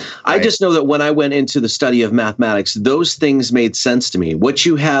 So right. I just know that when I went into the study of mathematics, those things made sense to me. What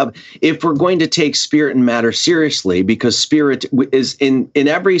you have, if we're going to take spirit and matter seriously, because spirit is in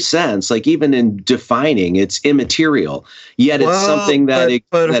every sense, like even in defining, it's immaterial, yet it's something that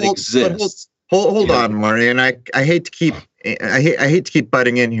exists. Hold on, Marty, and I hate to keep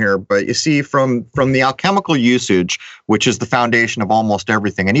butting in here, but you see, from the alchemical usage, which is the foundation of almost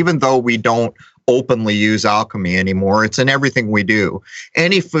everything, and even though we don't openly use alchemy anymore, it's in everything we do.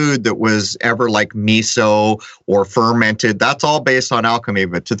 Any food that was ever like miso or fermented, that's all based on alchemy.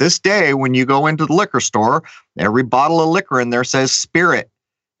 But to this day, when you go into the liquor store, every bottle of liquor in there says spirit.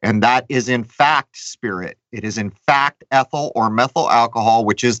 And that is in fact spirit. It is in fact ethyl or methyl alcohol,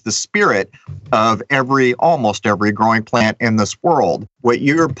 which is the spirit of almost every growing plant in this world. What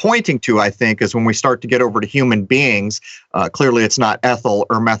you're pointing to, I think, is when we start to get over to human beings, clearly it's not ethyl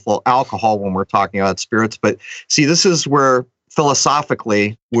or methyl alcohol when we're talking about spirits. But see, this is where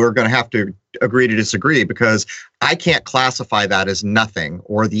philosophically we're going to have to agree to disagree, because I can't classify that as nothing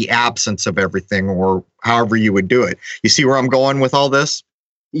or the absence of everything or however you would do it. You see where I'm going with all this?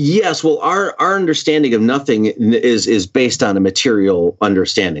 Yes, well, our understanding of nothing is based on a material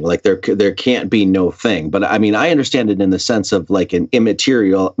understanding. Like there can't be no thing. But I mean, I understand it in the sense of like an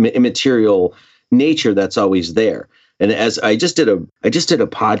immaterial nature that's always there. And as I just did a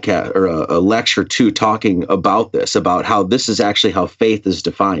podcast or a lecture too, talking about this, about how this is actually how faith is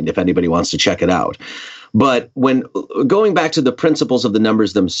defined, if anybody wants to check it out. But when going back to the principles of the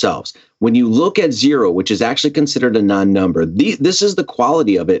numbers themselves, when you look at zero, which is actually considered a non-number, this is the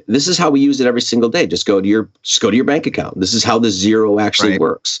quality of it. This is how we use it every single day. Just go to your bank account. This is how the zero actually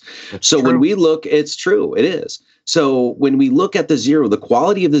works. It's true. When we look, it's true. It is. So when we look at the zero, the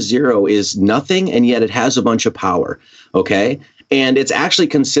quality of the zero is nothing, and yet it has a bunch of power. Okay. And it's actually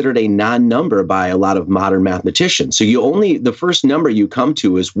considered a non-number by a lot of modern mathematicians. So the first number you come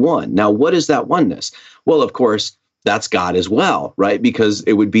to is one. Now, what is that oneness? Well, of course, that's God as well, right? Because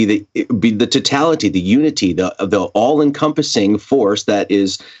it would be the totality, the unity, the all-encompassing force that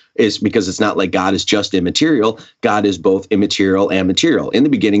is because it's not like God is just immaterial. God is both immaterial and material. In the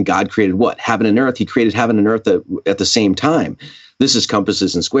beginning, God created what? Heaven and earth. He created heaven and earth at the same time. This is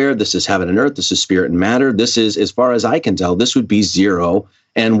compasses and square. This is heaven and earth. This is spirit and matter. This is, as far as I can tell, this would be 0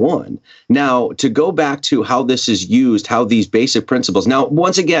 and 1. Now, to go back to how this is used, how these basic principles. Now,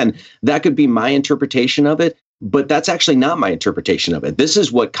 once again, that could be my interpretation of it, but that's actually not my interpretation of it. This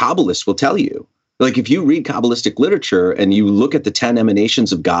is what Kabbalists will tell you. Like if you read Kabbalistic literature and you look at the 10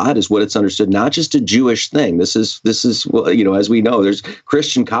 emanations of God is what it's understood, not just a Jewish thing. This is well, you know, as we know, there's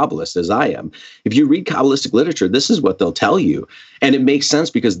Christian Kabbalists, as I am. If you read Kabbalistic literature, this is what they'll tell you. And it makes sense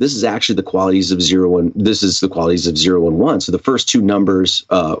because this is actually the qualities of 0 and this is the qualities of 0 and 1. So the first two numbers,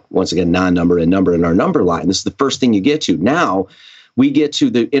 once again, non-number and number in our number line, this is the first thing you get to. Now, we get to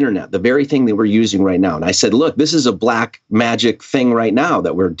the internet, the very thing that we're using right now. And I said, look, this is a black magic thing right now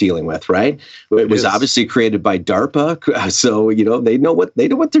that we're dealing with, right? It was obviously created by DARPA. So, you know, they know what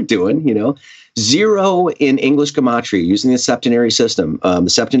they're doing, you know. 0 in English gematria using the septenary system. The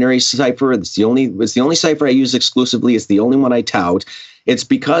septenary cipher, it's the only cipher I use exclusively. It's the only one I tout. It's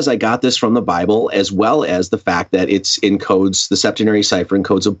because I got this from the Bible, as well as the fact that the septenary cipher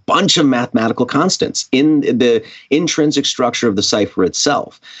encodes a bunch of mathematical constants in the intrinsic structure of the cipher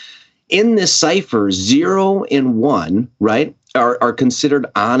itself. In this cipher, 0 and 1, right, are considered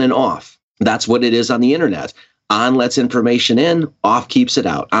on and off. That's what it is on the internet. On lets information in, off keeps it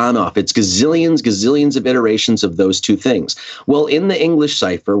out, on, off. It's gazillions of iterations of those two things. Well, in the English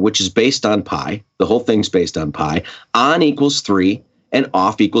cipher, which is based on pi, the whole thing's based on pi, on equals 3, and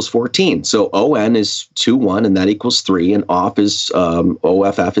off equals 14. So ON is 21, and that equals 3, and off is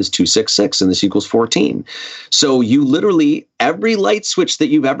OFF is 266, and this equals 14. So you literally, every light switch that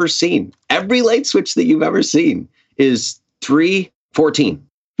you've ever seen is 3, 14.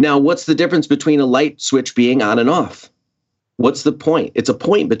 Now, what's the difference between a light switch being on and off? What's the point? It's a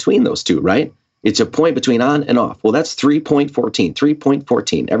point between those two, right? It's a point between on and off. Well, that's 3.14,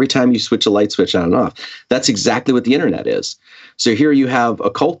 3.14. Every time you switch a light switch on and off, that's exactly what the internet is. So here you have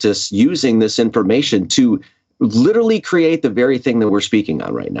occultists using this information to literally create the very thing that we're speaking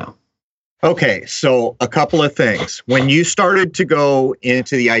on right now. Okay, so a couple of things. When you started to go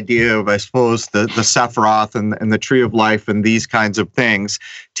into the idea of, I suppose, the Sephiroth and the Tree of Life and these kinds of things,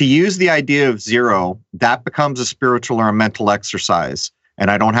 to use the idea of zero, that becomes a spiritual or a mental exercise. And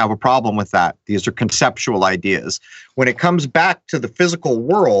I don't have a problem with that. These are conceptual ideas. When it comes back to the physical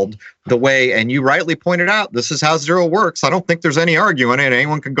world, the way, and you rightly pointed out, this is how zero works. I don't think there's any arguing it.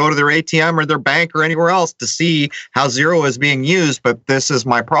 Anyone can go to their ATM or their bank or anywhere else to see how zero is being used, but this is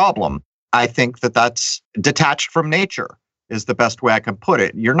my problem. I think that that's detached from nature is the best way I can put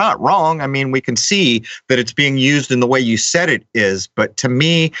it. You're not wrong. I mean, we can see that it's being used in the way you said it is, but to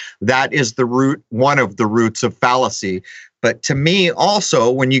me, that is the root, one of the roots of fallacy. But to me,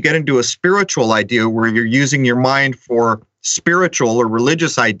 also, when you get into a spiritual idea where you're using your mind for spiritual or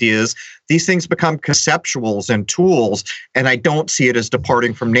religious ideas, these things become conceptuals and tools, and I don't see it as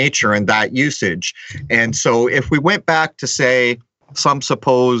departing from nature in that usage. And so if we went back to, say, some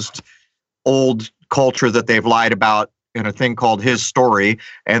supposed old culture that they've lied about in a thing called His Story,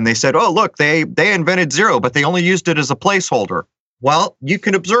 and they said, oh, look, they invented zero, but they only used it as a placeholder. Well, you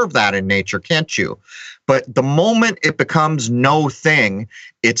can observe that in nature, can't you? But the moment it becomes no thing,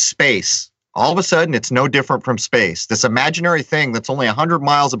 it's space. All of a sudden, it's no different from space. This imaginary thing that's only 100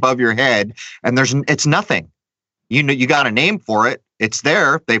 miles above your head, and it's nothing. You know, you got a name for it. It's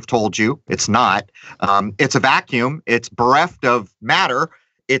there. They've told you it's not. It's a vacuum. It's bereft of matter.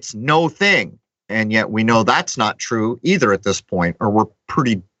 It's no thing. And yet we know that's not true either at this point, or we're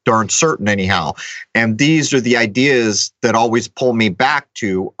pretty darn certain anyhow. And these are the ideas that always pull me back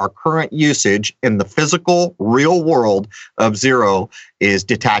to our current usage in the physical, real world of zero is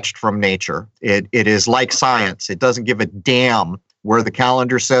detached from nature. It is like science. It doesn't give a damn where the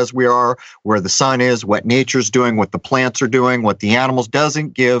calendar says we are, where the sun is, what nature's doing, what the plants are doing, what the animals,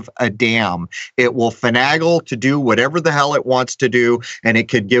 doesn't give a damn. It will finagle to do whatever the hell it wants to do, and it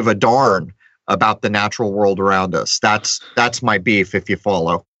could give a darn about the natural world around us. That's my beef, if you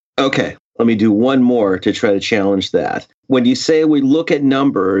follow. Okay, let me do one more to try to challenge that. When you say we look at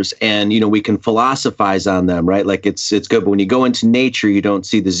numbers and, we can philosophize on them, right? Like it's good, but when you go into nature, you don't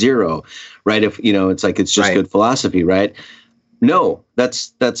see the zero, right? If, it's like it's just right. Good philosophy, right? No,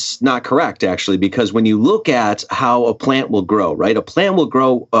 that's not correct, actually, because when you look at how a plant will grow, right? A plant will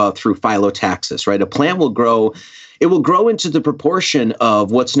grow through phyllotaxis, right? A plant will grow. It will grow into the proportion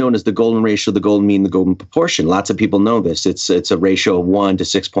of what's known as the golden ratio, the golden mean, the golden proportion. Lots of people know this. It's a ratio of 1 to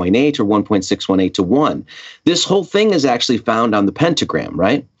 6.8 or 1.618 to 1. This whole thing is actually found on the pentagram,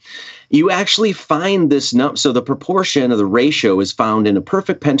 right? You actually find this number. So the proportion of the ratio is found in a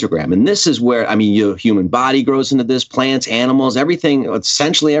perfect pentagram. And this is where, your human body grows into this, plants, animals, everything,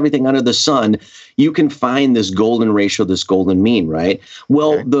 essentially everything under the sun. You can find this golden ratio, this golden mean, right?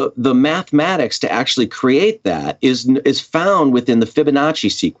 Well, okay. the mathematics to actually create that is found within the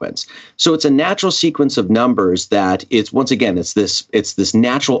Fibonacci sequence. So it's a natural sequence of numbers that it's, once again, it's this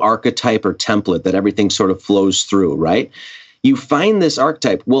natural archetype or template that everything sort of flows through, right? You find this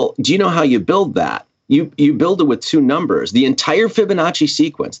archetype. Well, do you know how you build that? You build it with two numbers. The entire Fibonacci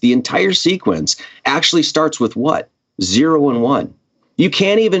sequence, actually starts with what? 0 and 1. You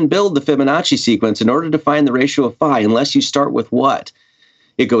can't even build the Fibonacci sequence in order to find the ratio of phi unless you start with what?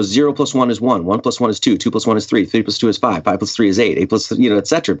 It goes 0 plus 1 is 1, 1 plus 1 is 2, 2 plus 1 is 3, 3 plus 2 is 5, 5 plus 3 is 8, 8 plus, et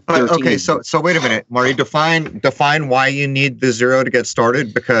cetera. Okay, so wait a minute, Marty, define why you need the zero to get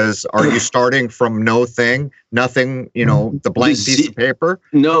started, because are you starting from no thing, nothing, the blank piece of paper?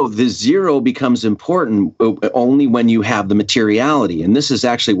 No, the zero becomes important only when you have the materiality. And this is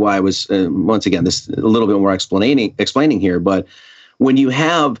actually why I was, once again, this a little bit more explaining here, but when you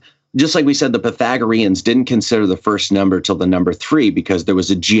have, just like we said, the Pythagoreans didn't consider the first number till the number 3 because there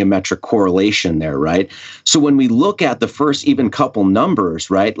was a geometric correlation there, right? So when we look at the first even couple numbers,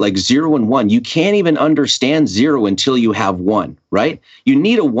 right, like 0 and 1, you can't even understand 0 until you have 1, right? You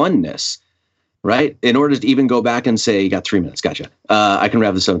need a oneness, right, in order to even go back and say, you got 3 minutes, gotcha. I can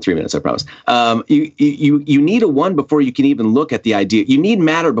wrap this up in 3 minutes, I promise. You need a 1 before you can even look at the idea. You need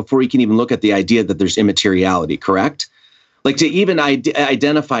matter before you can even look at the idea that there's immateriality, correct? Like to even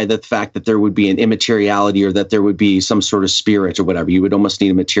identify the fact that there would be an immateriality or that there would be some sort of spirit or whatever, you would almost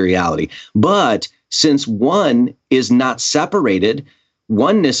need a materiality. But since 1 is not separated,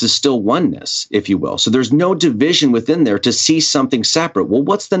 oneness is still oneness, if you will. So there's no division within there to see something separate. Well,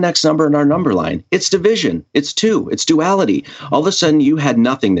 what's the next number in our number line? It's division. It's 2. It's duality. All of a sudden you had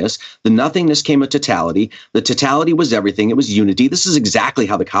nothingness. The nothingness came a totality. The totality was everything. It was unity. This is exactly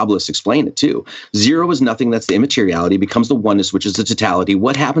how the Kabbalists explain it too. 0 is nothing. That's the immateriality. It becomes the oneness, which is the totality.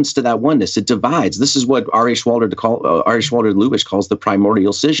 What happens to that oneness? It divides. This is what R.H. Walter Lubitsch calls the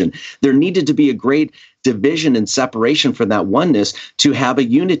primordial scission. There needed to be a great division and separation from that oneness to have a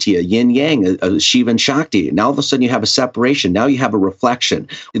unity, a yin yang, a Shiva and Shakti. Now all of a sudden you have a separation. Now you have a reflection.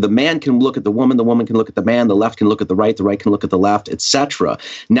 The man can look at the woman can look at the man, the left can look at the right can look at the left, etc.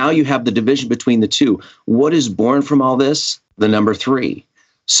 Now you have the division between the two. What is born from all this? The number 3.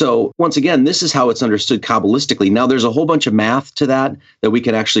 So once again, this is how it's understood Kabbalistically. Now there's a whole bunch of math to that we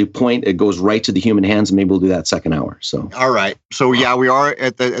could actually point. It goes right to the human hands, and maybe we'll do that second hour. So all right. So yeah, we are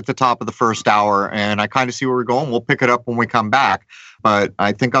at the top of the first hour, and I kind of see where we're going. We'll pick it up when we come back. But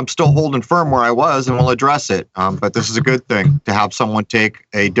I think I'm still holding firm where I was, and we'll address it. But this is a good thing to have someone take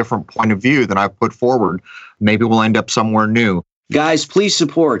a different point of view than I've put forward. Maybe we'll end up somewhere new. Guys, please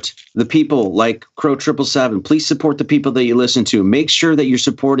support the people like Crow 777. Please support the people that you listen to. Make sure that you're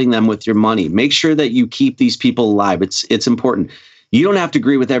supporting them with your money. Make sure that you keep these people alive. It's important. You don't have to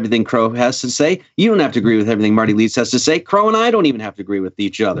agree with everything Crow has to say. You don't have to agree with everything Marty Leeds has to say. Crow and I don't even have to agree with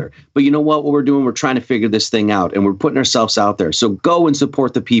each other. But you know what we're doing? We're trying to figure this thing out, and we're putting ourselves out there. So go and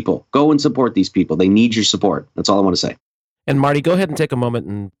support the people. Go and support these people. They need your support. That's all I want to say. And Marty, go ahead and take a moment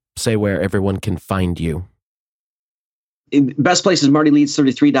and say where everyone can find you. Best place is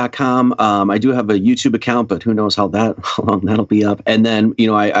martyleads33.com. I do have a YouTube account, but who knows how long that'll be up. And then,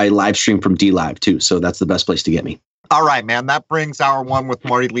 I live stream from DLive too. So that's the best place to get me. All right, man. That brings hour 1 with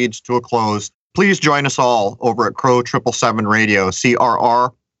Marty Leeds to a close. Please join us all over at Crow 777 Radio,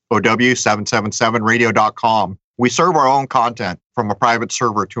 CRROW777radio.com. We serve our own content from a private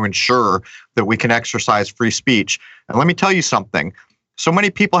server to ensure that we can exercise free speech. And let me tell you something. So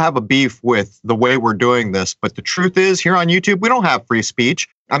many people have a beef with the way we're doing this, but the truth is here on YouTube, we don't have free speech.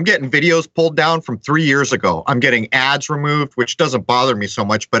 I'm getting videos pulled down from 3 years ago. I'm getting ads removed, which doesn't bother me so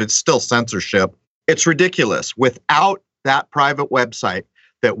much, but it's still censorship. It's ridiculous. Without that private website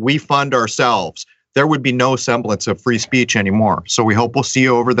that we fund ourselves, there would be no semblance of free speech anymore. So we hope we'll see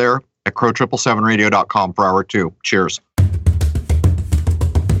you over there at crow777radio.com for hour 2. Cheers.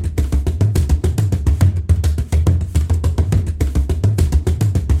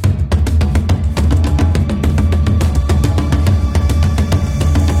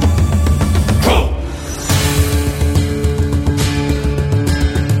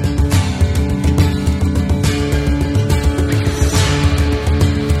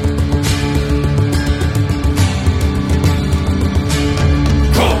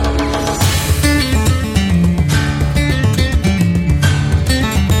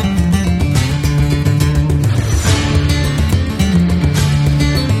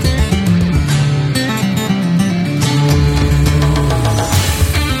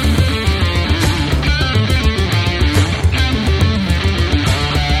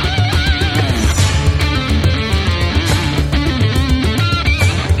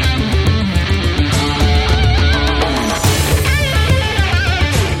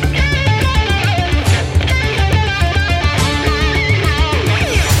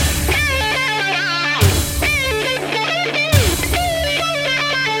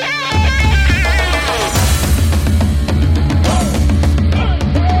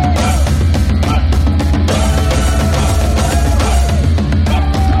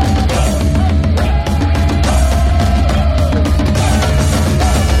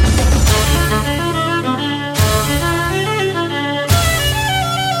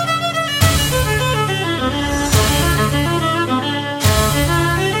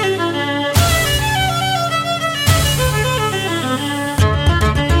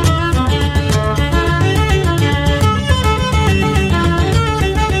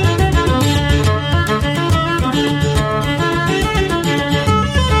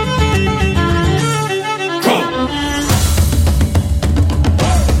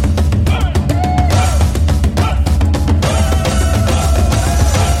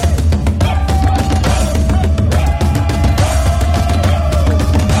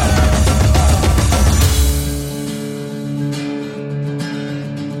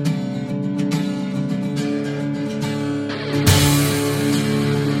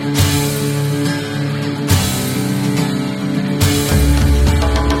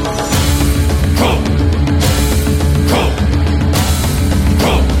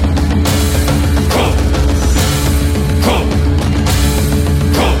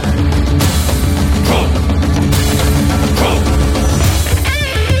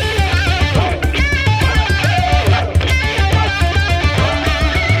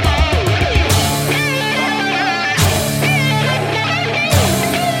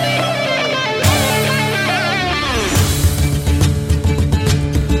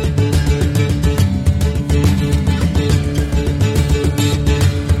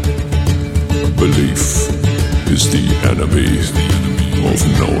 Belief is the enemy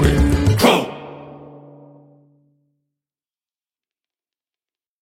of knowing.